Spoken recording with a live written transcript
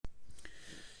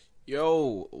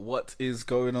Yo, what is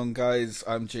going on, guys?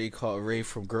 I'm Jay Carter Ray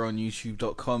from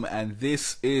GrowOnYouTube.com, and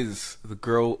this is the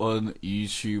Grow on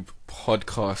YouTube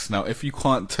podcast. Now, if you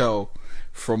can't tell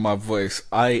from my voice,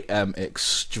 I am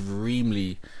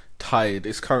extremely tired.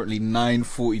 It's currently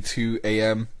 9:42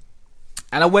 a.m.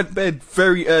 and I went bed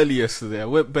very early yesterday. I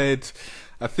went bed,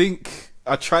 I think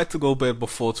I tried to go bed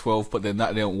before 12, but then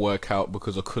that didn't work out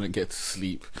because I couldn't get to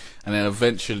sleep. And then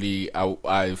eventually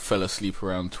I fell asleep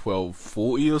around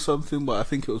 12:40 or something, but I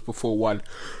think it was before 1.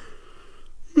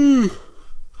 My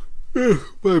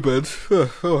bad.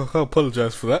 I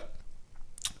apologize for that.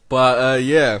 But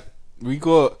yeah, we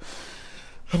got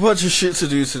a bunch of shit to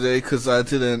do today because I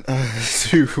didn't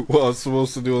do what I was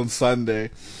supposed to do on Sunday.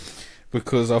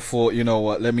 Because I thought, you know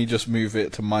what, let me just move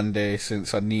it to Monday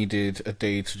since I needed a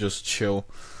day to just chill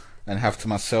and have to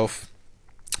myself.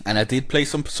 And I did play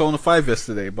some Persona 5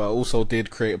 yesterday, but I also did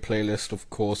create a playlist, of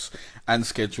course, and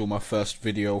schedule my first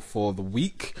video for the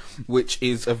week, which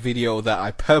is a video that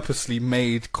I purposely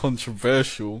made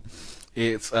controversial.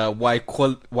 It's why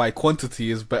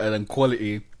quantity is better than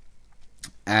quality,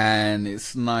 and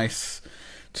it's nice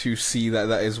to see that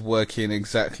that is working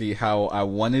exactly how I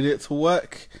wanted it to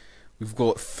work. We've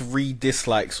got 3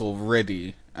 dislikes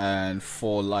already and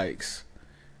 4 likes,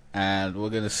 and we're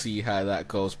gonna see how that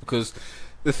goes, because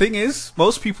the thing is,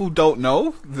 most people don't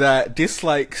know that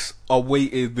dislikes are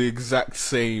weighted the exact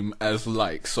same as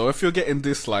likes. So if you're getting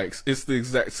dislikes, it's the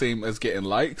exact same as getting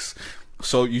likes,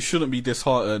 so you shouldn't be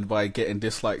disheartened by getting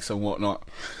dislikes and whatnot.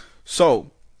 So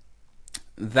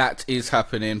that is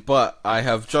happening, but I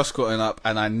have just gotten up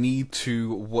and I need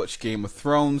to watch Game of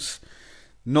Thrones.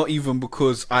 Not even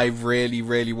because I really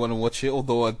want to watch it,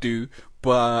 although I do,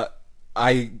 but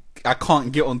I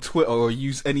can't get on Twitter or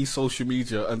use any social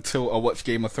media until I watch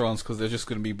Game of Thrones because there's just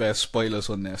going to be bare spoilers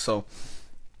on there. So,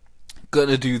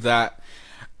 gonna do that.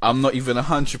 I'm not even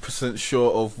 100%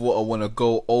 sure of what I want to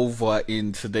go over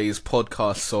in today's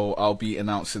podcast, so I'll be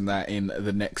announcing that in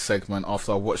the next segment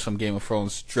after I watch some Game of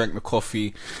Thrones, drank the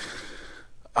coffee.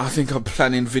 I think I'm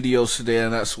planning videos today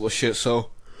and that sort of shit,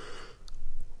 so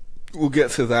we'll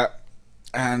get to that,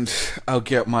 and I'll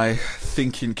get my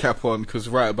thinking cap on because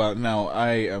right about now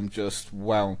I am just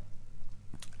wow.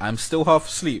 I'm still half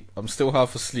asleep.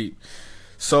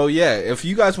 So yeah, if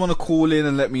you guys want to call in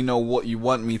and let me know what you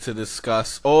want me to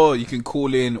discuss, or you can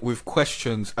call in with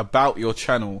questions about your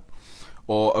channel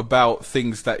or about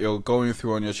things that you're going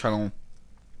through on your channel,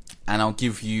 and I'll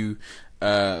give you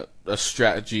a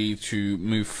strategy to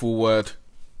move forward.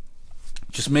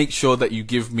 Just make sure that you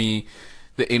give me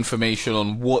the information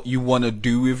on what you want to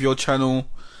do with your channel,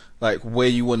 like where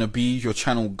you want to be, your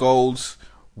channel goals,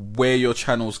 where your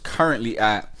channel's currently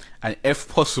at, and if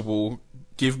possible,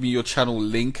 give me your channel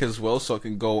link as well so I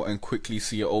can go and quickly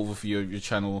see an overview of your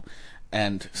channel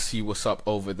and see what's up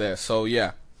over there. So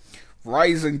yeah,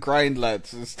 rise and grind,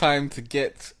 lads. It's time to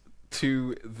get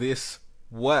to this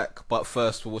work, but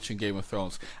first we're watching Game of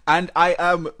Thrones, and I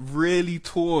am really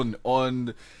torn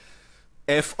on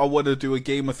if I want to do a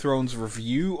Game of Thrones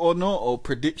review or not, or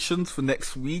predictions for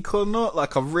next week or not.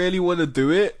 Like, I really want to do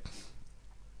it,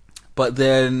 but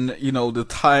then, you know, the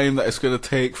time that it's going to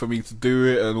take for me to do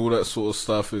it and all that sort of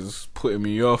stuff is putting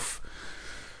me off.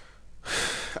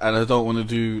 And I don't want to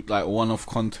do, like, one-off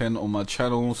content on my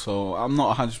channel, so I'm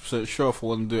not 100% sure if I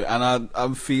want to do it. And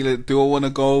I'm feeling, do I want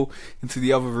to go into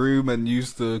the other room and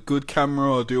use the good camera,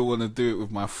 or do I want to do it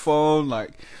with my phone?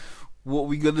 Like, what are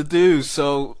we going to do?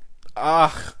 So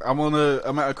I'm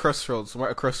at a crossroads. I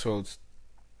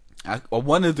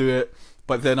want to do it,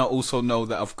 but then I also know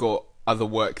that I've got other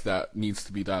work that needs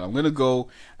to be done. I'm gonna go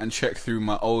and check through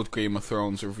my old Game of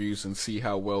Thrones reviews and see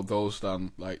how well those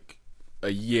done, like a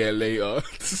year later,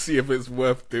 to see if it's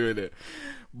worth doing it.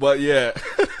 But yeah,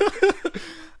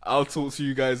 I'll talk to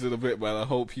you guys in a bit, man. I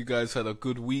hope you guys had a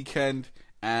good weekend,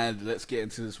 and let's get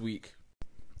into this week.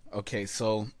 Okay,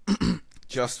 so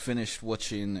just finished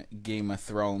watching Game of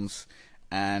Thrones,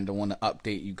 and I want to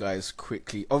update you guys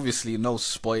quickly. Obviously, no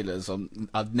spoilers.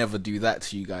 I'd never do that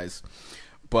to you guys.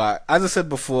 But as I said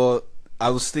before,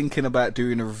 I was thinking about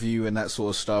doing a review and that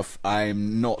sort of stuff.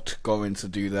 I'm not going to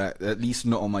do that, at least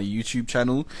not on my YouTube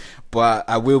channel. But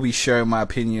I will be sharing my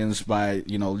opinions, my,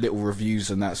 you know, little reviews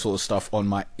and that sort of stuff on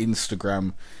my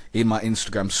Instagram, in my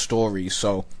Instagram story.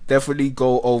 So definitely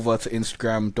go over to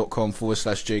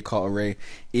instagram.com/jcarterray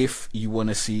if you want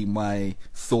to see my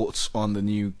thoughts on the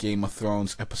new Game of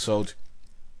Thrones episode.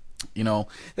 You know,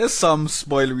 there's some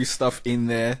spoilery stuff in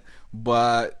there,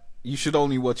 but you should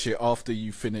only watch it after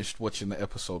you finished watching the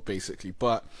episode, basically.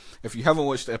 But if you haven't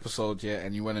watched the episode yet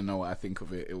and you want to know what I think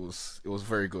of it, it was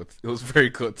very good. It was very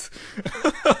good.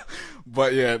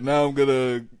 But yeah, now I'm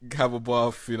gonna have a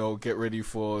bath, get ready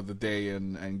for the day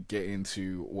and get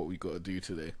into what we got to do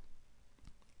today.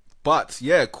 But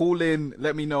yeah, call in,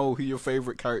 let me know who your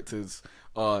favorite characters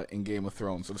are in Game of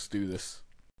Thrones. Let's do this.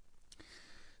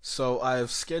 So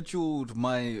I've scheduled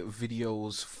my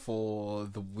videos for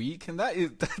the week, and that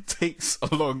takes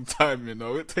a long time.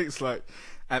 It takes like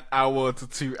an hour to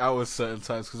 2 hours certain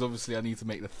times, because obviously I need to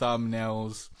make the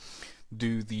thumbnails,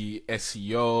 do the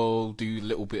SEO, do a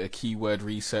little bit of keyword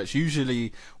research.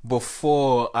 Usually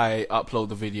before I upload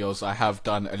the videos, I have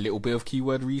done a little bit of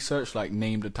keyword research, like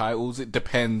name the titles. It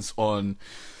depends on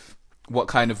what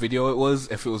kind of video it was.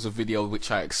 If it was a video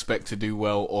which I expect to do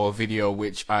well, or a video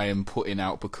which I am putting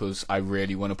out because I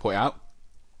really want to put out.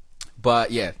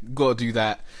 But yeah, gotta do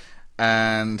that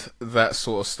and that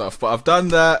sort of stuff. But I've done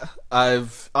that.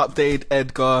 I've updated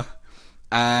Edgar,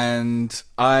 and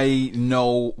I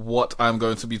know what I'm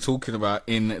going to be talking about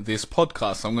in this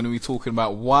podcast. I'm going to be talking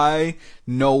about why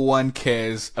no one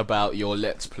cares about your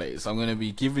Let's Plays. I'm going to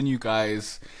be giving you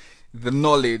guys the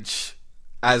knowledge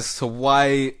as to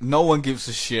why no one gives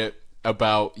a shit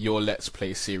about your Let's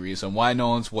Play series and why no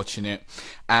one's watching it.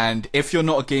 And if you're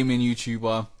not a gaming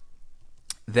YouTuber,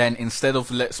 then instead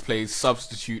of Let's Plays,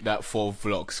 substitute that for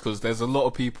vlogs, because there's a lot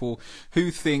of people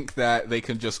who think that they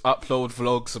can just upload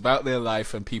vlogs about their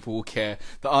life and people will care.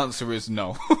 The answer is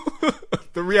no.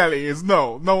 The reality is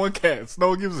no. No one cares. No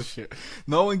one gives a shit.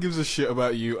 No one gives a shit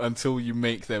about you until you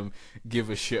make them give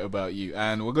a shit about you.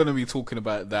 And we're going to be talking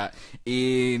about that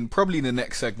in probably the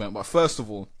next segment. But first of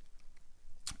all,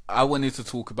 I wanted to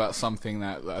talk about something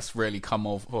that's really come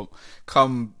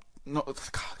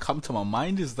to my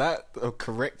mind. Is that a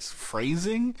correct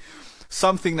phrasing?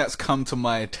 Something that's come to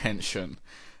my attention,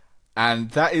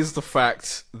 and that is the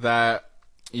fact that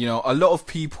a lot of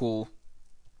people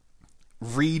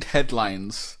read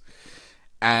headlines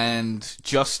and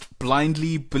just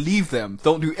blindly believe them.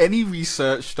 Don't do any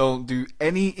research, don't do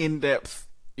any in-depth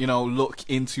look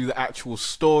into the actual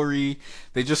story.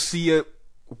 They just see a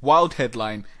wild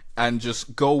headline and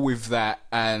just go with that,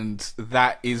 and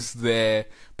that is their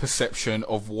perception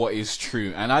of what is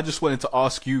true. And I just wanted to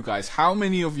ask you guys, how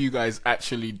many of you guys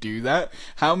actually do that?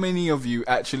 How many of you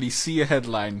actually see a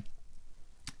headline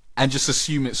and just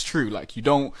assume it's true? Like, you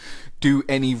don't do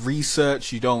any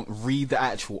research, you don't read the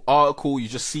actual article, you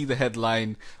just see the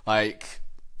headline, like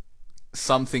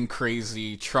something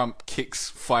crazy, Trump kicks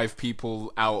 5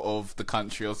 people out of the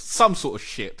country or some sort of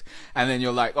shit, and then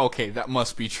you're like, okay, that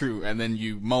must be true, and then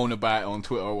you moan about it on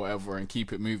Twitter or whatever and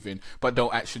keep it moving, but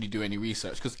don't actually do any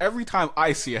research. Because every time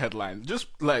I see a headline, just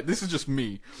like, this is just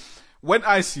me, when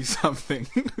I see something,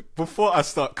 before I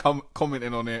start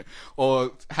commenting on it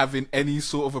or having any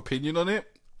sort of opinion on it,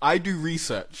 I do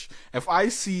research. If I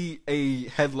see a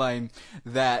headline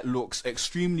that looks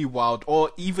extremely wild, or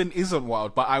even isn't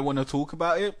wild, but I want to talk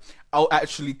about it, I'll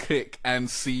actually click and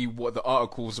see what the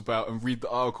article's about and read the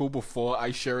article before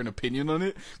I share an opinion on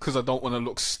it, because I don't want to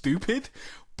look stupid.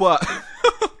 But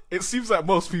it seems like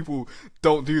most people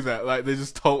don't do that. Like, they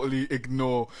just totally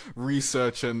ignore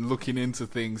research and looking into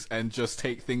things and just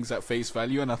take things at face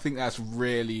value. And I think that's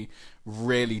really,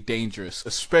 really dangerous,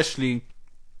 especially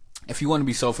if you want to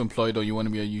be self-employed or you want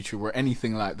to be a YouTuber or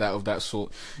anything like that of that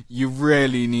sort. You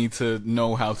really need to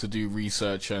know how to do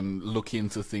research and look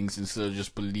into things instead of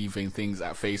just believing things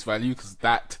at face value, because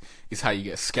that is how you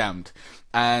get scammed.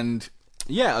 And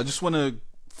yeah, I just want to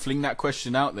fling that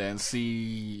question out there and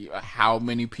see how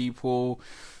many people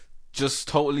just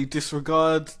totally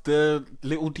disregard the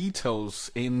little details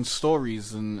in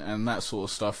stories and that sort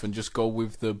of stuff, and just go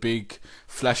with the big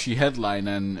flashy headline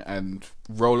and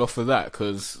roll off of that,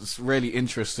 because it's really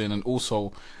interesting and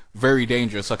also very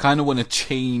dangerous. I kind of want to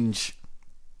change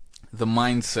the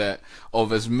mindset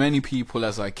of as many people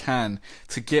as I can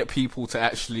to get people to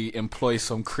actually employ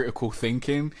some critical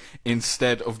thinking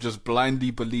instead of just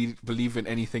blindly believing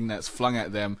anything that's flung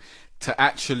at them, to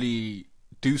actually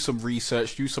do some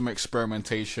research, do some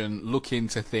experimentation, look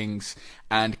into things,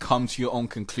 and come to your own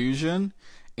conclusion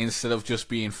instead of just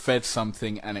being fed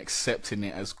something and accepting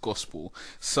it as gospel.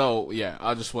 So yeah,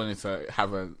 I just wanted to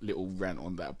have a little rant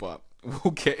on that, but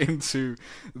we'll get into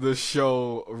the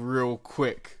show real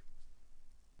quick.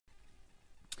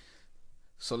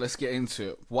 So let's get into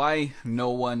it. Why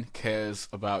no one cares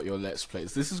about your Let's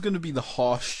Plays. This is going to be the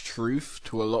harsh truth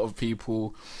to a lot of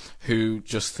people who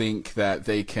just think that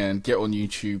they can get on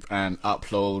YouTube and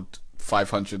upload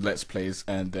 500 Let's Plays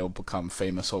and they'll become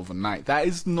famous overnight. That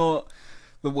is not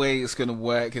the way it's going to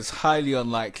work. It's highly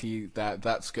unlikely that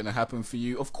that's going to happen for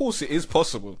you. Of course, it is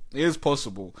possible. It is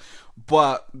possible.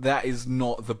 But that is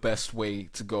not the best way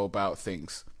to go about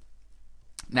things.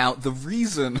 Now, the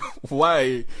reason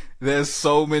why there's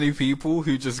so many people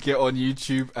who just get on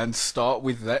YouTube and start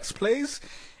with Let's Plays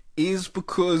is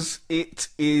because it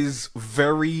is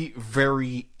very,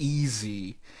 very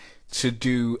easy to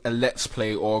do a Let's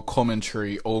Play or a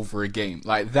commentary over a game.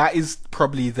 Like, that is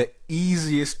probably the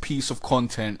easiest piece of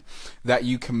content that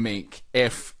you can make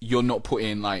if you're not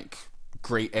putting, like,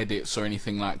 great edits or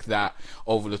anything like that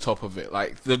over the top of it.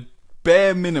 Like, the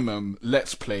bare minimum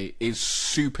Let's Play is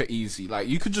super easy. Like,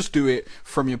 you could just do it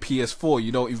from your PS4.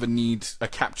 You don't even need a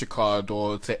capture card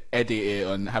or to edit it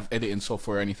and have editing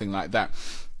software or anything like that.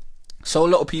 So a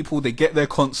lot of people, they get their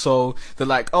console, they're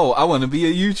like, oh, I want to be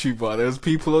a YouTuber. There's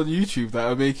people on YouTube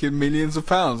that are making millions of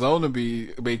pounds. I want to be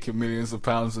making millions of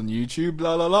pounds on YouTube,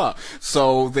 blah, blah, blah.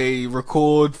 So they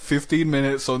record 15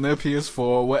 minutes on their PS4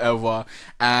 or whatever,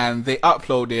 and they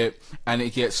upload it, and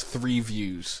it gets 3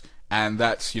 views. And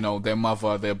that's, you know, their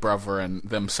mother, their brother, and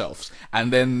themselves.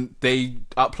 And then they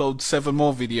upload 7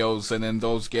 more videos, and then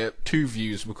those get 2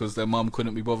 views because their mum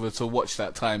couldn't be bothered to watch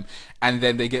that time. And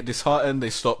then they get disheartened. They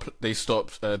stop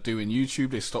doing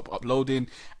YouTube. They stop uploading.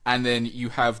 And then you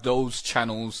have those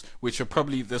channels, which are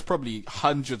there's probably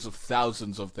hundreds of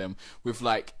thousands of them with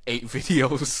like 8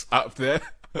 videos up there.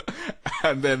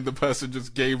 And then the person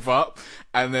just gave up.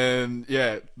 And then,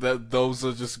 yeah, those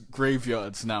are just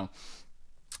graveyards now.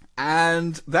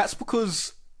 And that's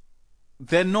because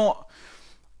they're not,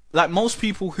 like most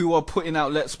people who are putting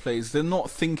out Let's Plays, they're not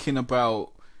thinking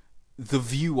about the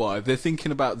viewer. They're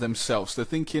thinking about themselves. They're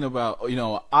thinking about, you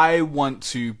know, I want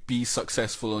to be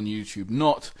successful on YouTube,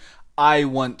 not I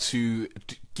want to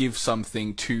give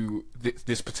something to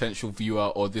this potential viewer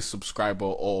or this subscriber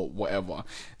or whatever.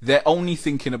 They're only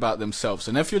thinking about themselves.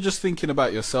 And if you're just thinking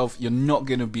about yourself, you're not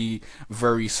going to be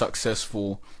very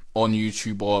successful on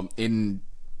YouTube or in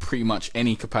pretty much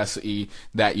any capacity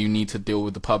that you need to deal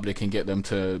with the public and get them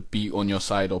to be on your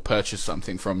side or purchase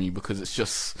something from you, because it's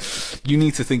just, you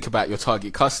need to think about your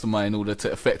target customer in order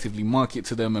to effectively market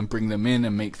to them and bring them in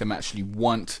and make them actually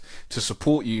want to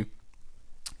support you.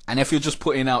 And if you're just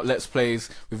putting out Let's Plays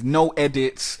with no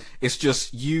edits, it's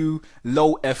just you,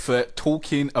 low effort,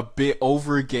 talking a bit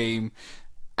over a game,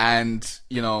 and,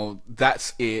 you know,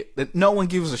 that's it. That no one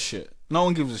gives a shit. No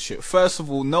one gives a shit. First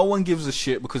of all, no one gives a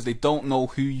shit because they don't know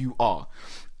who you are.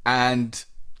 And,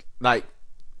 like,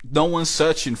 no one's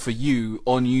searching for you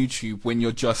on YouTube when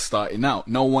you're just starting out.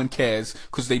 No one cares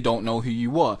because they don't know who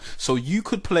you are. So you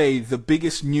could play the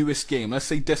biggest, newest game. Let's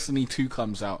say Destiny 2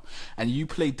 comes out, and you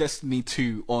play Destiny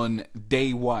 2 on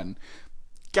day 1.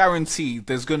 Guaranteed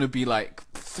there's going to be like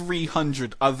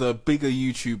 300 other bigger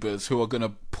YouTubers who are going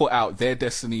to put out their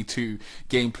Destiny 2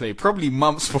 gameplay probably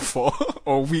months before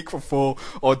or a week before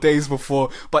or days before.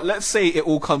 But let's say it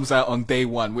all comes out on day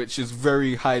 1, which is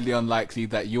very highly unlikely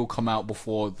that you'll come out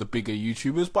before the bigger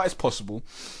YouTubers, but it's possible.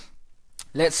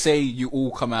 Let's say you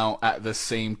all come out at the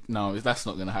same... No, that's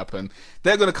not going to happen.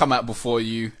 They're going to come out before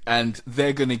you, and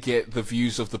they're going to get the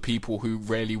views of the people who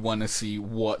really want to see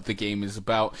what the game is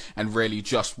about and really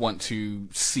just want to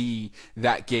see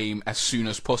that game as soon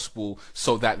as possible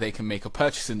so that they can make a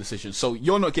purchasing decision. So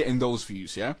you're not getting those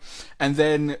views, yeah? And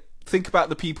then think about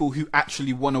the people who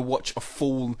actually want to watch a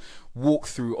full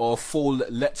walkthrough or a full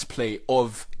Let's Play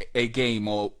of a game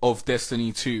or of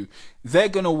Destiny 2. They're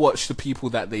going to watch the people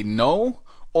that they know,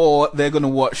 or they're going to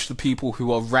watch the people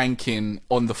who are ranking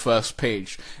on the first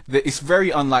page. It's very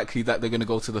unlikely that they're going to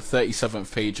go to the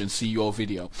 37th page and see your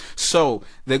video. So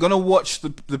they're going to watch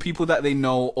the people that they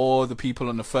know or the people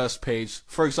on the first page.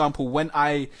 For example, when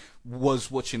I was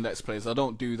watching Let's Plays, I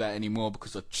don't do that anymore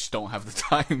because I just don't have the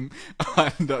time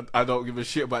and I don't give a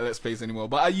shit about Let's Plays anymore.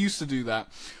 But I used to do that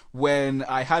when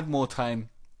I had more time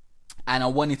and I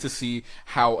wanted to see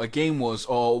how a game was,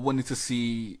 or wanted to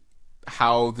see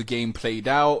how the game played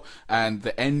out and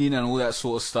the ending and all that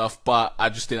sort of stuff, but I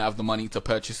just didn't have the money to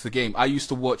purchase the game. I used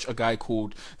to watch a guy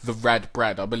called The Rad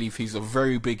Brad. I believe he's a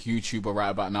very big YouTuber right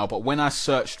about now, but when I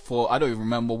searched for, I don't even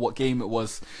remember what game it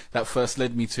was that first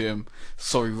led me to him.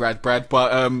 Sorry, Rad Brad.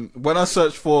 But when I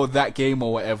searched for that game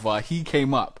or whatever, he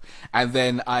came up, and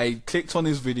then I clicked on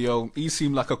his video. He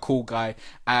seemed like a cool guy,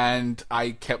 and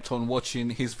I kept on watching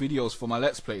his videos for my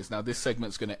Let's Plays. Now this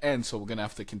segment's going to end, so we're going to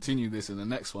have to continue this in the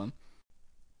next one.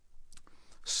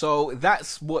 So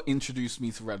that's what introduced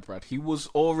me to Rad Brad. He was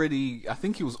already, I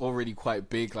think he was already quite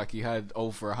big, like he had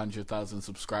over 100,000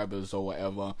 subscribers or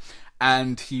whatever,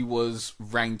 and he was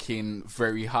ranking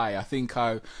very high. I think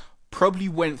I probably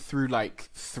went through like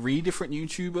 3 different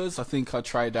YouTubers. I think I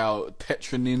tried out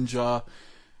Tetra Ninja,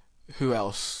 Who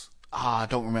else? I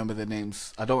don't remember their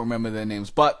names. I don't remember their names.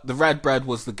 But the Rad Brad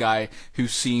was the guy who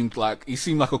seemed like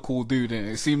a cool dude, and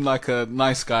he seemed like a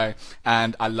nice guy,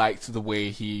 and I liked the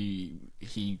way he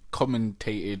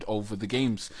commentated over the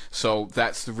games. So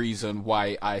that's the reason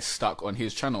why I stuck on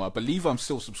his channel. I believe I'm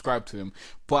still subscribed to him,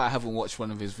 but I haven't watched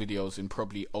one of his videos in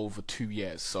probably over 2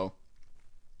 years. So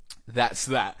that's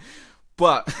that.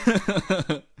 But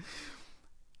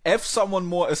if someone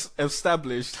more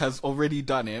established has already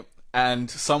done it and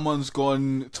someone's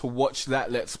gone to watch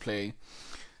that Let's Play,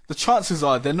 the chances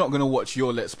are they're not going to watch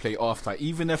your Let's Play after,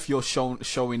 even if you're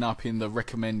showing up in the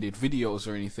recommended videos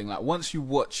or anything. Like, once you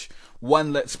watch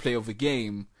one Let's Play of a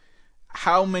game,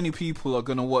 how many people are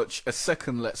going to watch a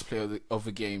second Let's Play of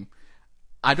a game?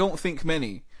 I don't think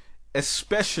many,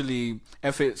 especially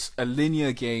if it's a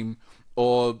linear game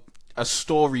or a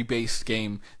story-based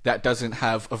game that doesn't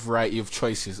have a variety of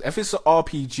choices. If it's an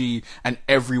RPG and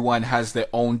everyone has their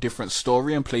own different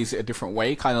story and plays it a different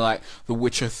way, kind of like The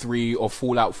Witcher 3 or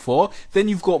Fallout 4, then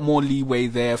you've got more leeway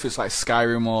there. If it's like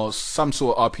Skyrim or some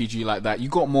sort of RPG like that, you've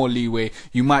got more leeway.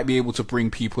 You might be able to bring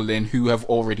people in who have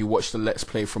already watched the Let's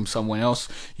Play from someone else.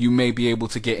 You may be able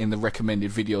to get in the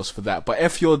recommended videos for that. But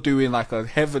if you're doing like a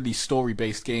heavily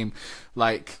story-based game,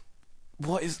 like,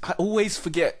 I always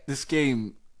forget this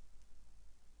game.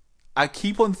 I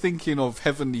keep on thinking of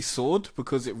Heavenly Sword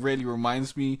because it really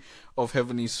reminds me of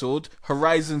Heavenly Sword.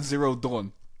 Horizon Zero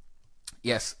Dawn.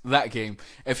 Yes, that game.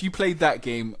 If you played that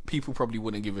game, people probably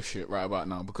wouldn't give a shit right about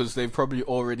now because they've probably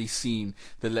already seen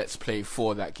the Let's Play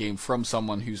for that game from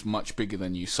someone who's much bigger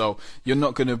than you. So you're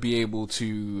not going to be able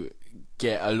to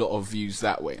get a lot of views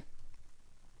that way.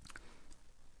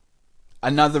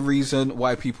 Another reason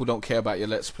why people don't care about your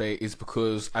Let's Play is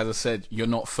because, as I said, you're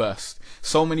not first.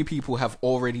 So many people have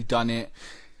already done it.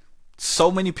 So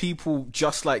many people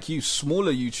just like you,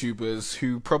 smaller YouTubers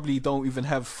who probably don't even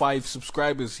have 5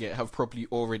 subscribers yet, have probably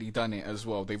already done it as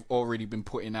well. They've already been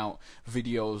putting out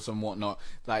videos and whatnot.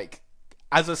 Like,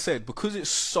 as I said, because it's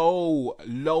so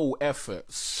low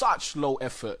effort, such low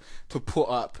effort to put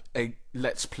up a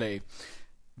Let's Play,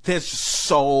 there's just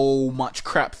so much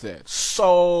crap there.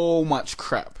 So much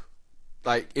crap.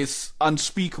 Like, it's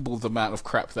unspeakable the amount of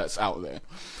crap that's out there.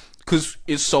 Because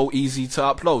it's so easy to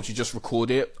upload. You just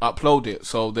record it, upload it.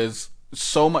 So there's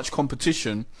so much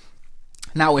competition.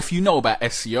 Now, if you know about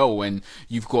SEO and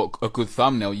you've got a good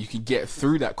thumbnail, you can get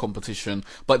through that competition.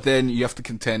 But then you have to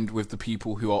contend with the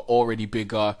people who are already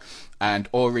bigger and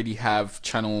already have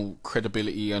channel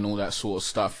credibility and all that sort of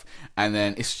stuff. And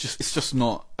then it's just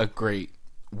not a great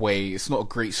way. It's not a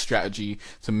great strategy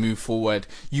to move forward.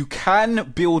 You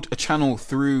can build a channel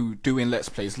through doing Let's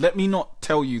Plays. Let me not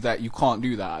tell you that you can't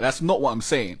do that. That's not what I'm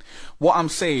saying. What I'm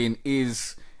saying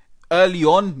is, early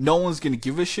on, no one's going to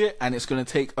give a shit, and it's going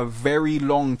to take a very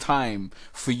long time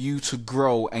for you to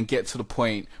grow and get to the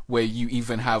point where you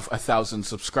even have 1,000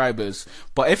 subscribers.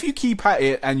 But if you keep at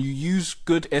it and you use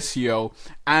good SEO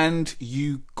and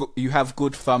you have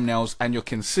good thumbnails and you're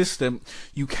consistent,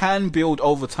 you can build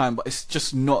over time, but it's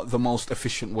just not the most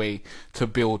efficient way to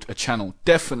build a channel.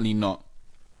 Definitely not.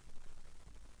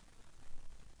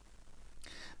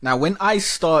 Now, when I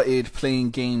started playing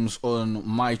games on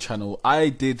my channel, I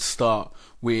did start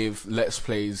with Let's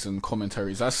Plays and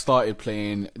commentaries. I started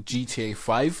playing GTA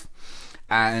 5,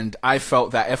 and I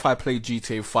felt that if I played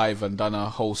GTA 5 and done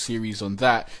a whole series on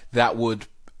that, that would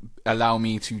allow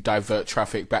me to divert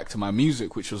traffic back to my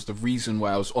music, which was the reason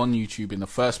why I was on YouTube in the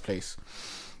first place.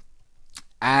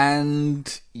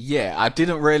 And yeah, I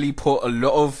didn't really put a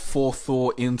lot of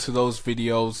forethought into those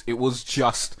videos. It was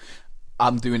just,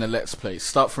 I'm doing a Let's Play.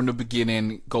 Start from the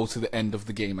beginning, go to the end of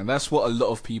the game. And that's what a lot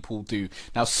of people do.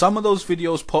 Now, some of those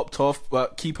videos popped off,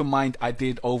 but keep in mind, I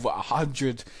did over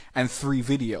 103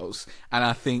 videos. And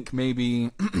I think maybe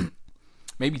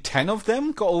 10 of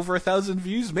them got over 1,000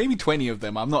 views. Maybe 20 of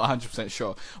them. I'm not 100%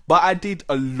 sure. But I did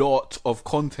a lot of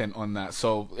content on that.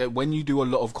 So when you do a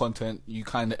lot of content, you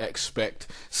kind of expect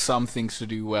some things to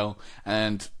do well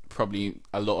and probably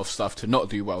a lot of stuff to not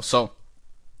do well. So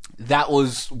that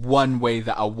was one way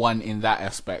that I won in that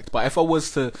aspect. But if I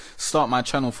was to start my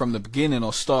channel from the beginning,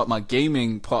 or start my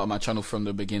gaming part of my channel from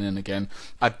the beginning again,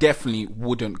 I definitely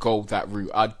wouldn't go that route.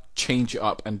 I'd change it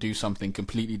up and do something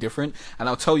completely different. And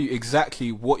I'll tell you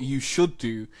exactly what you should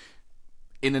do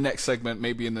in the next segment,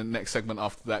 maybe in the next segment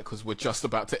after that, because we're just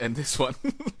about to end this one.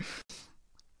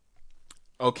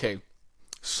 Okay,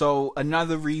 so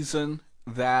another reason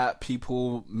that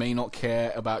people may not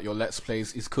care about your Let's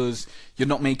Plays is because you're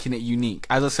not making it unique.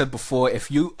 As I said before, if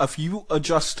you are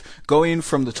just going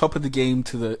from the top of the game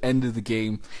to the end of the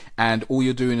game and all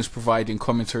you're doing is providing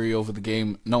commentary over the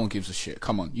game, no one gives a shit.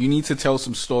 Come on. You need to tell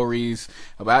some stories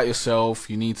about yourself.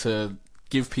 You need to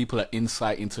give people an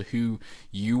insight into who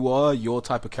you are, your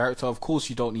type of character. Of course,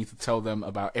 you don't need to tell them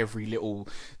about every little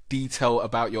detail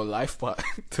about your life, but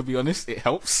to be honest, it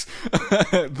helps.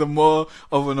 The more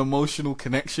of an emotional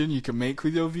connection you can make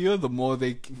with your viewer, the more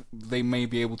they may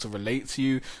be able to relate to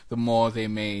you, the more they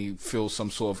may feel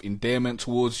some sort of endearment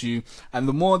towards you, and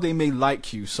the more they may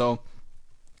like you. So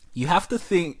you have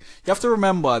to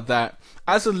remember that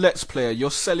as a Let's Player,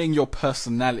 you're selling your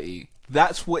personality.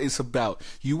 That's what it's about.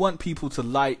 You want people to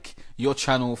like your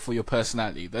channel for your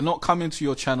personality. They're not coming to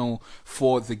your channel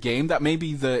for the game. That may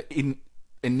be the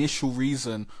initial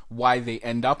reason why they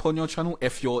end up on your channel,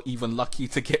 if you're even lucky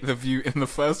to get the view in the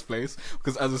first place.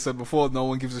 Because as I said before, no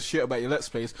one gives a shit about your Let's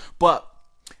Plays. But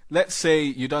let's say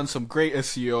you've done some great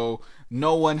SEO,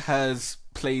 no one has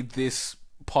played this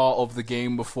part of the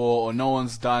game before, or no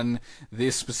one's done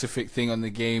this specific thing on the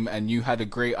game, and you had a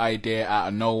great idea out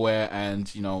of nowhere,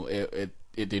 and you know it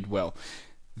did well.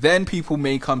 Then people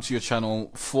may come to your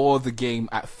channel for the game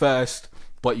at first,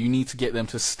 but you need to get them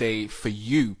to stay for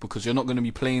you, because you're not going to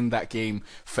be playing that game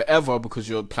forever, because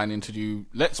you're planning to do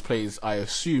Let's Plays, I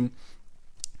assume.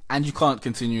 And you can't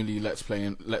continually let's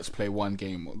play one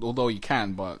game, although you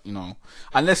can, but you know,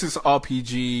 unless it's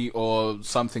RPG or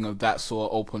something of that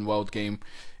sort, open world game,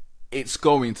 it's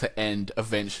going to end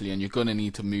eventually, and you're gonna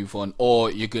need to move on, or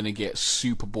you're gonna get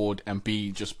super bored and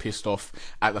be just pissed off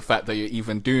at the fact that you're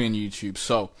even doing YouTube.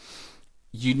 So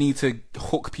you need to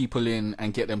hook people in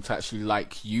and get them to actually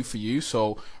like you for you.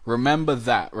 So remember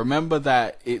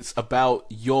that it's about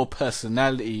your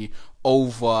personality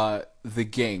over the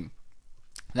game.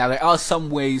 Now, there are some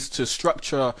ways to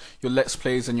structure your Let's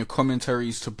Plays and your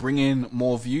commentaries to bring in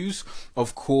more views.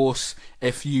 Of course,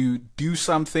 if you do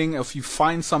something, if you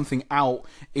find something out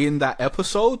in that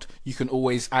episode, you can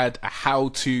always add a how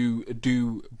to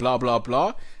do blah blah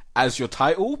blah as your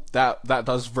title. That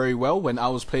does very well. When I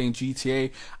was playing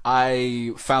GTA,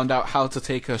 I found out how to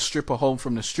take a stripper home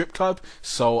from the strip club,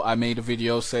 so I made a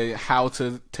video saying how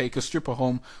to take a stripper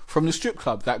home from the strip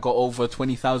club. That got over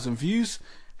 20,000 views.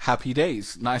 Happy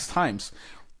days, nice times.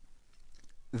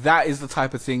 That is the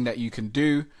type of thing that you can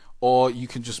do. Or you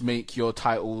can just make your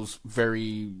titles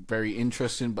very, very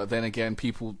interesting, but then again,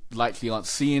 people likely aren't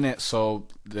seeing it, so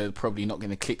they're probably not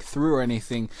going to click through or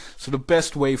anything. So the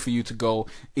best way for you to go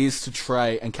is to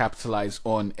try and capitalize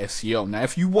on SEO. Now,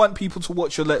 if you want people to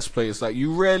watch your Let's Plays, like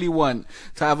you really want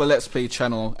to have a Let's Play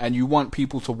channel and you want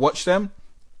people to watch them,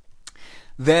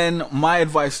 then my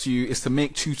advice to you is to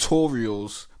make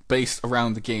tutorials based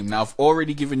around the game. Now, I've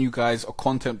already given you guys a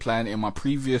content plan in my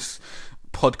previous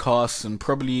podcasts and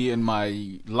probably in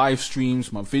my live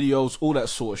streams, my videos, all that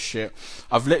sort of shit.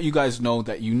 I've let you guys know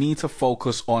that you need to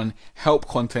focus on help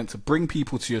content to bring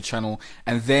people to your channel,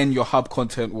 and then your hub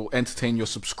content will entertain your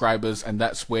subscribers, and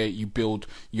that's where you build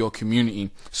your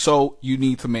community. So you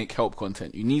need to make help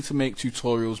content. You need to make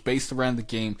tutorials based around the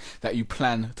game that you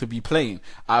plan to be playing.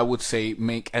 I would say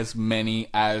make as many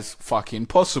as fucking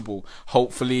possible.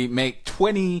 Hopefully make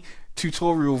 20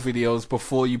 tutorial videos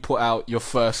before you put out your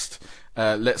first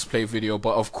Let's Play video,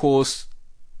 but of course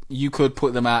you could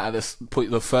put them out put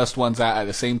the first ones out at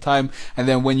the same time, and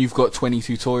then when you've got 20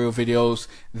 tutorial videos,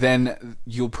 then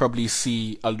you'll probably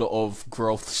see a lot of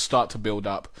growth start to build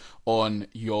up on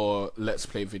your Let's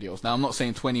Play videos. Now, I'm not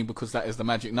saying 20 because that is the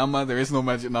magic number. There is no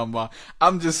magic number.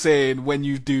 I'm just saying when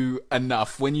you do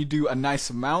enough, when you do a nice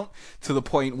amount to the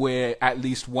point where at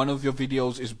least one of your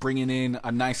videos is bringing in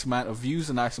a nice amount of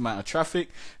views, a nice amount of traffic,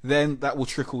 then that will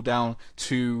trickle down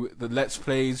to the Let's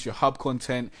Plays, your hub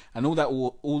content, and all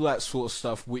that sort of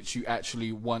stuff which you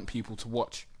actually want people to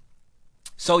watch.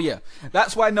 So yeah,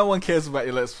 that's why no one cares about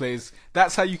your Let's Plays.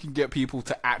 That's how you can get people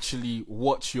to actually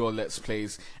watch your Let's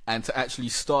Plays and to actually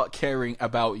start caring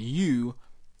about you,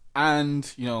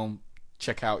 and, you know,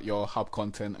 check out your hub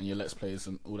content and your Let's Plays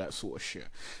and all that sort of shit.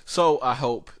 So I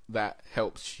hope that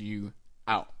helps you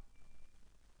out.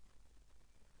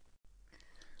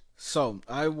 So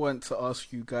I want to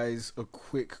ask you guys a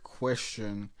quick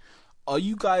question. Are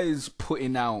you guys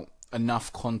putting out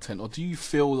enough content, or do you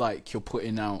feel like you're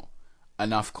putting out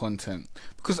enough content?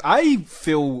 Because I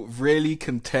feel really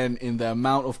content in the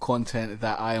amount of content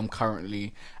that I am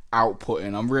currently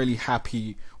outputting. I'm really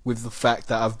happy with the fact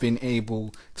that I've been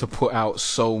able to put out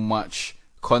so much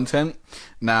content.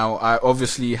 Now, I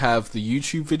obviously have the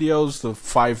YouTube videos, the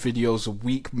 5 videos a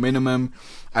week minimum,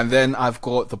 and then I've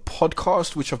got the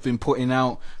podcast, which I've been putting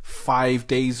out 5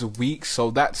 days a week,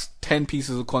 so that's 10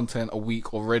 pieces of content a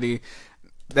week already.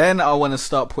 Then I want to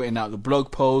start putting out the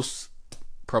blog posts,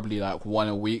 probably like 1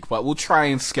 a week, but we'll try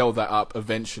and scale that up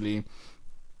eventually.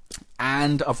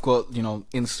 And I've got,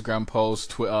 Instagram posts,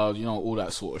 Twitter, all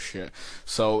that sort of shit.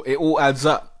 So it all adds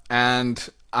up, and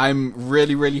I'm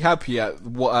really, really happy at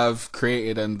what I've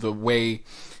created and the way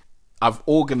I've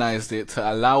organized it to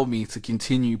allow me to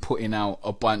continue putting out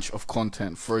a bunch of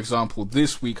content. For example,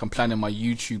 this week I'm planning my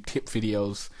YouTube tip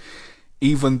videos,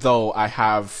 even though I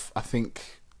have, I think,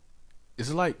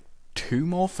 is it like 2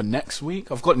 more for next week?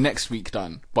 I've got next week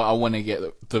done, but I want to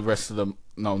get the rest of them,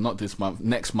 no, not this month,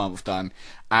 next month done,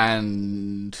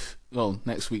 and, well,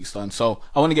 next week's done. So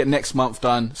I want to get next month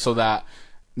done so that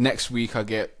next week I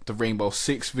get the Rainbow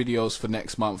Six videos for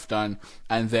next month done,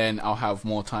 and then I'll have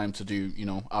more time to do,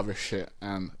 other shit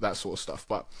and that sort of stuff.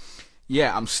 But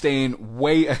yeah, I'm staying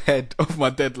way ahead of my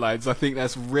deadlines. I think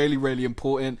that's really, really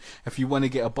important. If you want to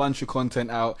get a bunch of content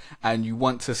out and you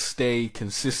want to stay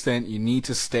consistent, you need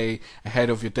to stay ahead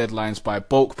of your deadlines by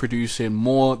bulk producing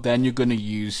more than you're going to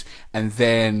use, and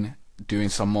then doing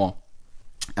some more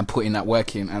and putting that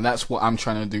work in. And that's what I'm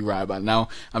trying to do right about now.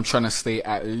 I'm trying to stay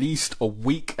at least a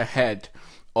week ahead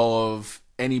of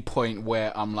any point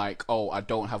where I'm like, oh, I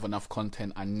don't have enough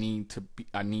content, I need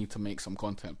to make some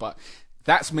content. But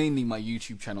that's mainly my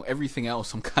YouTube channel. Everything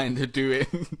else I'm kind of doing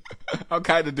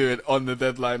on the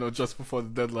deadline or just before the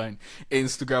deadline.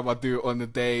 Instagram, I do it on the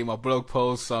day. My blog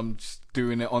posts, I'm just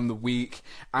doing it on the week.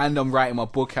 And I'm writing my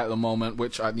book at the moment,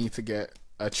 which I need to get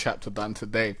a chapter done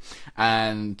today.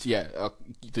 And yeah,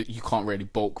 you can't really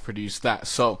bulk produce that.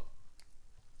 So,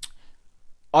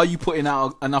 are you putting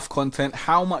out enough content?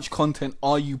 How much content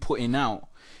are you putting out?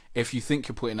 If you think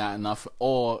you're putting out enough,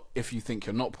 or if you think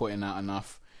you're not putting out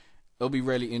enough, it'll be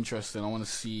really interesting. I want to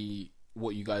see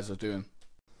what you guys are doing.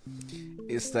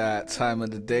 It's that time of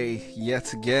the day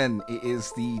yet again. It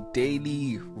is the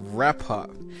daily wrap up.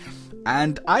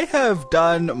 And I have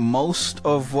done most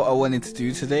of what I wanted to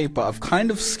do today, but I've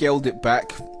kind of scaled it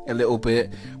back a little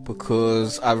bit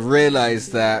because I've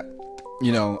realized that,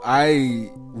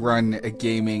 I run a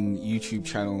gaming YouTube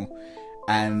channel,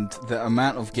 and the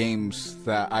amount of games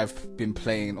that I've been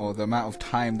playing, or the amount of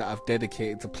time that I've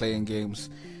dedicated to playing games,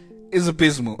 is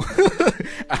abysmal.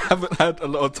 I haven't had a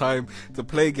lot of time to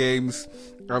play games.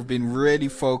 I've been really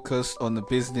focused on the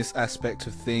business aspect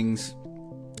of things,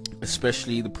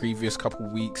 especially the previous couple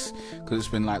of weeks, because it's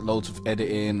been like loads of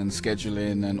editing and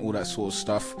scheduling and all that sort of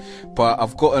stuff. But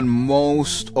I've gotten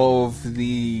most of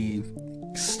the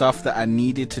stuff that I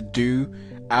needed to do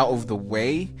out of the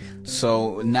way,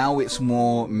 so now it's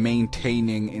more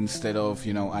maintaining instead of,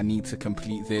 I need to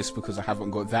complete this because I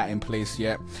haven't got that in place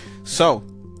yet. So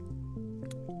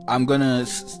I'm gonna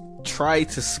try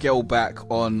to scale back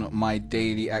on my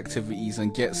daily activities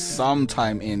and get some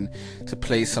time in to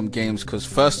play some games, because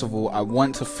first of all, I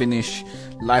want to finish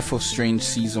Life of Strange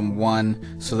Season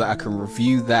 1 so that I can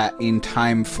review that in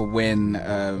time for when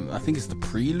I think it's the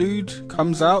Prelude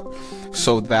comes out,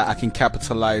 so that I can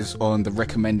capitalize on the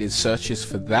recommended searches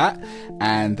for that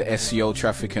and the SEO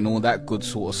traffic and all that good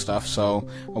sort of stuff. So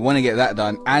I want to get that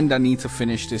done, and I need to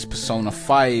finish this Persona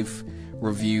 5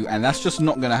 review, and that's just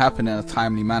not going to happen in a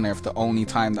timely manner if the only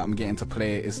time that I'm getting to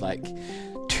play it is like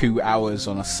 2 hours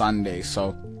on a Sunday.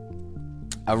 So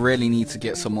I really need to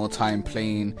get some more time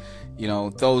playing,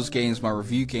 those games, my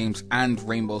review games, and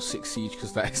Rainbow Six Siege,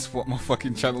 because that is what my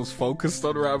fucking channel's focused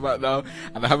on right about now,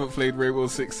 and I haven't played Rainbow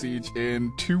Six Siege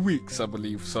in 2 weeks, I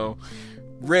believe. So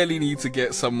really need to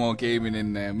get some more gaming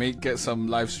in there, get some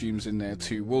live streams in there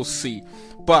too. We'll see.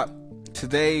 But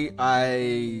today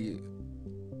I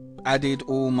added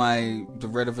all the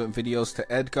relevant videos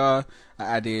to Edgar. I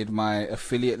added my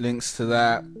affiliate links to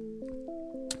that.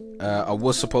 I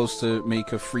was supposed to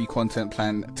make a free content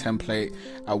plan template.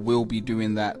 I will be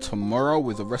doing that tomorrow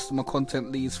with the rest of my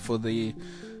content leads for the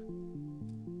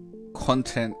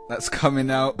content that's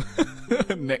coming out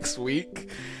next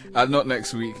week. Not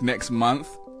next week, next month.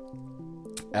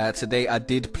 Today I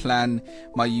did plan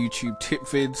my YouTube tip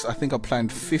vids. I think I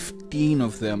planned 15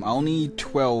 of them. I only need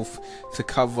 12 to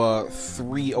cover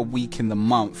 3 a week in the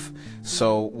month,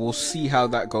 so we'll see how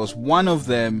that goes. One of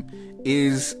them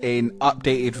is an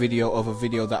updated video of a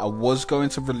video that I was going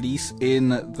to release in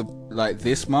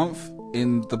this month,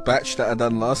 in the batch that I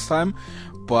done last time,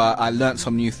 but I learned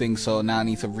some new things, so now I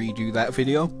need to redo that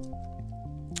video.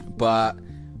 But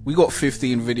we got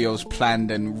 15 videos planned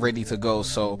and ready to go,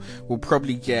 so we'll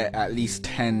probably get at least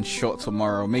 10 shot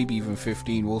tomorrow, maybe even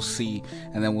 15, we'll see,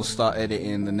 and then we'll start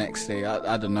editing the next day.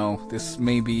 I don't know, this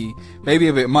may be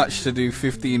a bit much to do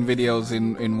 15 videos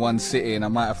in one sitting. I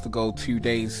might have to go 2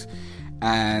 days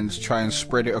and try and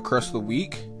spread it across the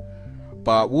week,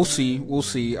 but we'll see.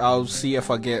 I'll see if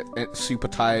I get super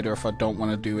tired or if I don't want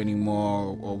to do any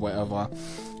more or whatever.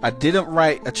 I didn't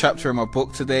write a chapter in my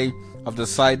book today. I've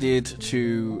decided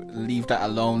to leave that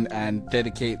alone and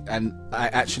I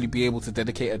actually be able to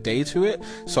dedicate a day to it,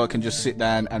 so I can just sit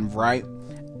down and write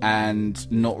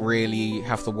and not really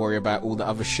have to worry about all the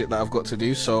other shit that I've got to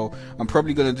do. So I'm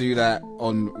probably going to do that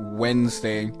on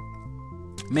Wednesday,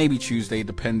 maybe Tuesday,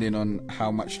 depending on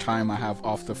how much time I have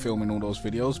after filming all those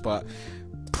videos, but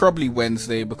probably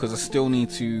Wednesday, because I still need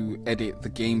to edit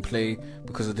the gameplay,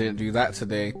 because I didn't do that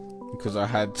today because I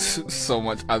had so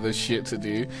much other shit to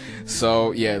do.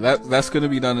 So yeah, that's gonna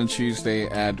be done on Tuesday,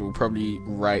 and we'll probably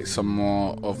write some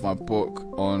more of my book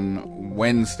on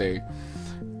Wednesday.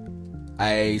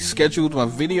 I scheduled my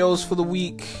videos for the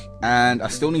week, and I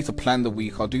still need to plan the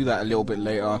week. I'll do that a little bit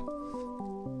later.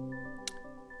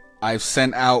 I've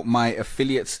sent out my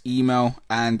affiliates email,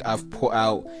 and I've put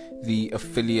out the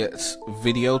affiliates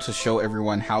video to show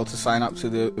everyone how to sign up to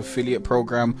the affiliate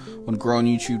program on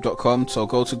growonyoutube.com. So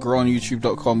go to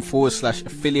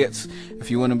growonyoutube.com/affiliates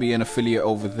if you want to be an affiliate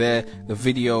over there. The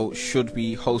video should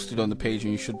be hosted on the page,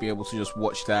 and you should be able to just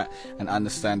watch that and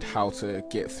understand how to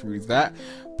get through that.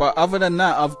 But other than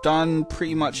that, I've done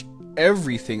pretty much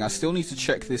everything. I still need to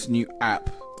check this new app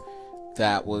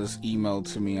that was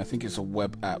emailed to me. I think it's a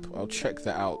web app. I'll check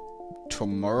that out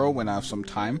tomorrow when I have some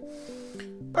time.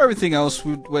 But everything else,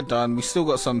 we're done. We still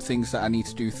got some things that I need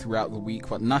to do throughout the week,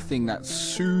 but nothing that's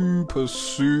super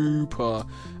what's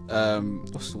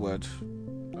the word?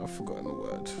 I've forgotten the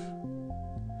word.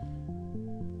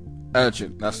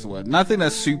 Urgent, that's the word. Nothing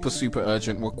that's super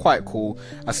urgent. We're quite cool.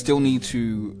 I still need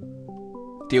to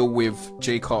deal with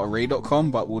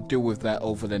jcarterray.com, but we'll deal with that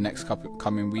over the next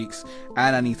coming weeks.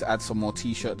 And I need to add some more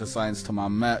t-shirt designs to my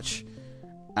merch,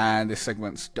 and this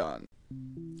segment's done.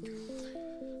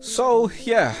 So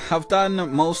yeah, I've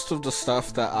done most of the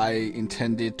stuff that I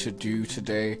intended to do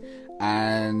today,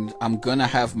 and I'm gonna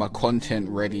have my content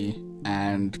ready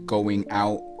and going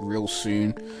out real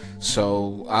soon,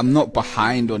 so I'm not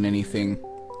behind on anything.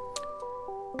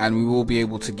 And we will be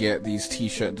able to get these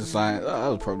t-shirt designs.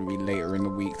 That'll probably be later in the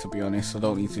week, to be honest. I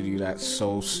don't need to do that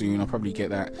so soon. I'll probably get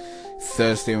that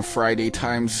Thursday and Friday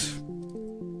times.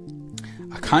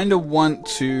 I kind of want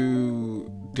to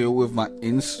deal with my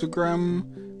Instagram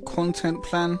content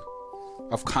plan.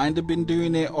 I've kind of been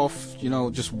doing it off,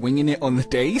 just winging it on the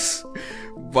days.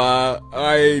 But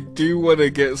I do want to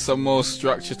get some more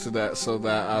structure to that, so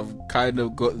that I've kind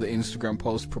of got the Instagram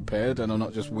post prepared and I'm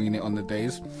not just winging it on the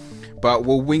days. But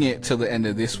we'll wing it till the end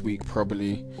of this week,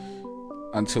 probably,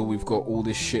 until we've got all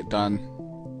this shit done.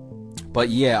 But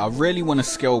yeah, I really want to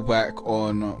scale back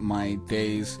on my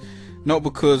days. Not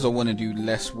because I want to do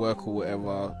less work or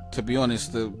whatever. To be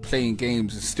honest, the playing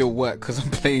games is still work, because I'm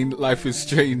playing Life is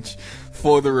Strange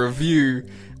for the review,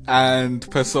 and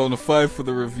Persona 5 for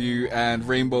the review, and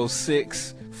Rainbow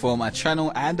Six for my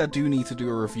channel, and I do need to do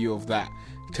a review of that,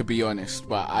 to be honest.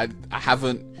 But I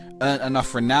haven't earned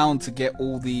enough renown to get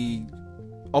all the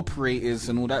operators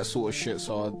and all that sort of shit,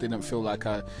 so I didn't feel like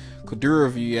I could do a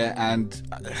review yet. And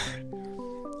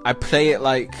I play it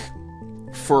like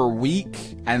for a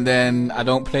week, and then I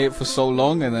don't play it for so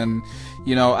long, and then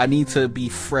I need to be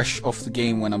fresh off the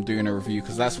game when I'm doing a review,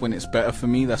 because that's when it's better for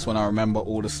me. That's when I remember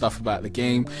all the stuff about the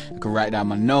game. I can write down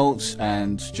my notes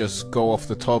and just go off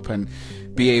the top and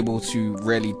be able to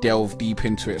really delve deep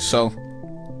into it. So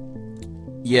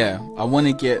yeah, I want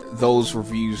to get those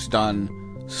reviews done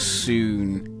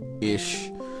soon-ish,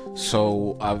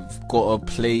 so I've got to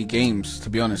play games, to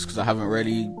be honest, because I haven't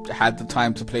really had the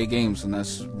time to play games, and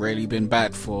that's really been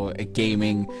bad for a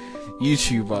gaming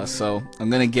YouTuber. So I'm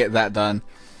gonna get that done,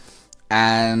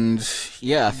 and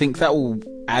yeah, I think that will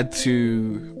add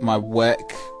to my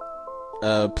work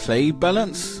play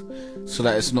balance, so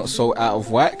that it's not so out of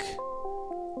whack.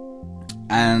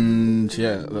 And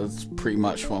yeah, that's pretty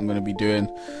much what I'm going to be doing.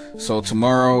 So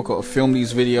tomorrow, got to film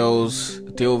these videos,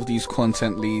 deal with these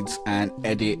content leads, and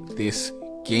edit this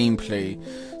gameplay,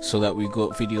 so that we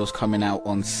got videos coming out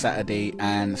on Saturday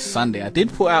and Sunday. I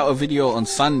did put out a video on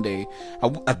Sunday.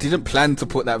 I didn't plan to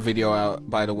put that video out,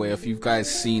 by the way, if you guys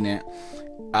seen it.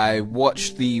 I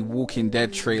watched the Walking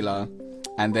Dead trailer,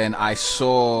 and then I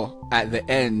saw at the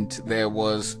end there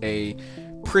was a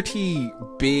pretty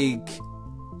big,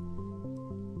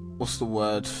 what's the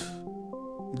word?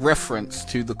 reference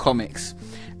to the comics,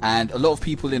 and a lot of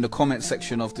people in the comment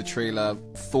section of the trailer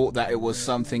thought that it was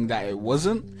something that it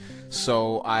wasn't.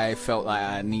 So I felt like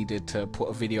I needed to put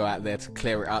a video out there to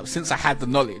clear it up. Since I had the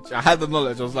knowledge, I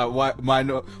was like, why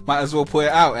not? Might as well put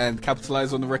it out and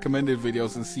capitalize on the recommended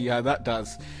videos and see how that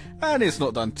does. And it's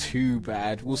not done too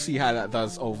bad. We'll see how that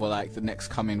does over like the next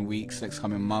coming weeks, next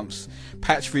coming months.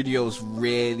 Patch videos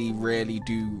really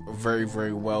do very,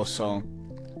 very well. So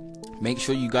make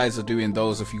sure you guys are doing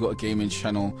those. If you got a gaming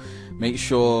channel, make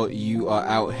sure you are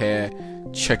out here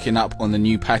checking up on the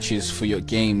new patches for your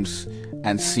games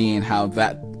and seeing how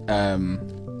that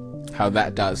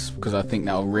does, because I think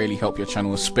that will really help your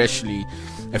channel, especially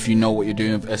if you know what you're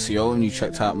doing with SEO and you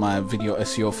checked out my video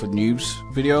SEO for noobs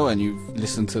video and you've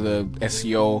listened to the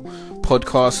SEO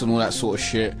podcast and all that sort of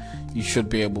shit. You should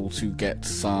be able to get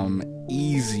some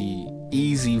easy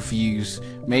views,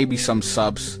 maybe some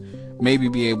subs, maybe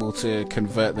be able to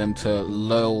convert them to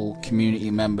loyal community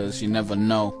members. You never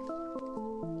know.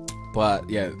 But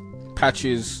yeah,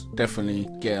 patches, definitely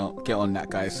get on that,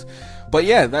 guys. But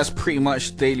yeah, that's pretty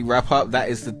much daily wrap up. That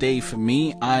is the day for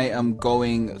me. I am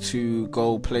going to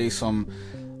go play some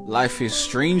Life is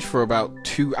Strange for about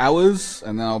 2 hours,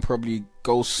 and then I'll probably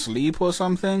go sleep or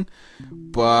something.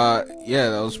 But yeah,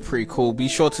 that was pretty cool. Be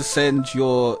sure to send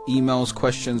your emails,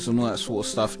 questions, and all that sort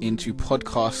of stuff into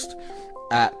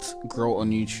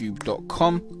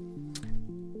podcast@growonyoutube.com,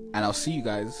 and I'll see you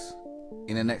guys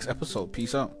in the next episode.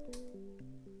 Peace out.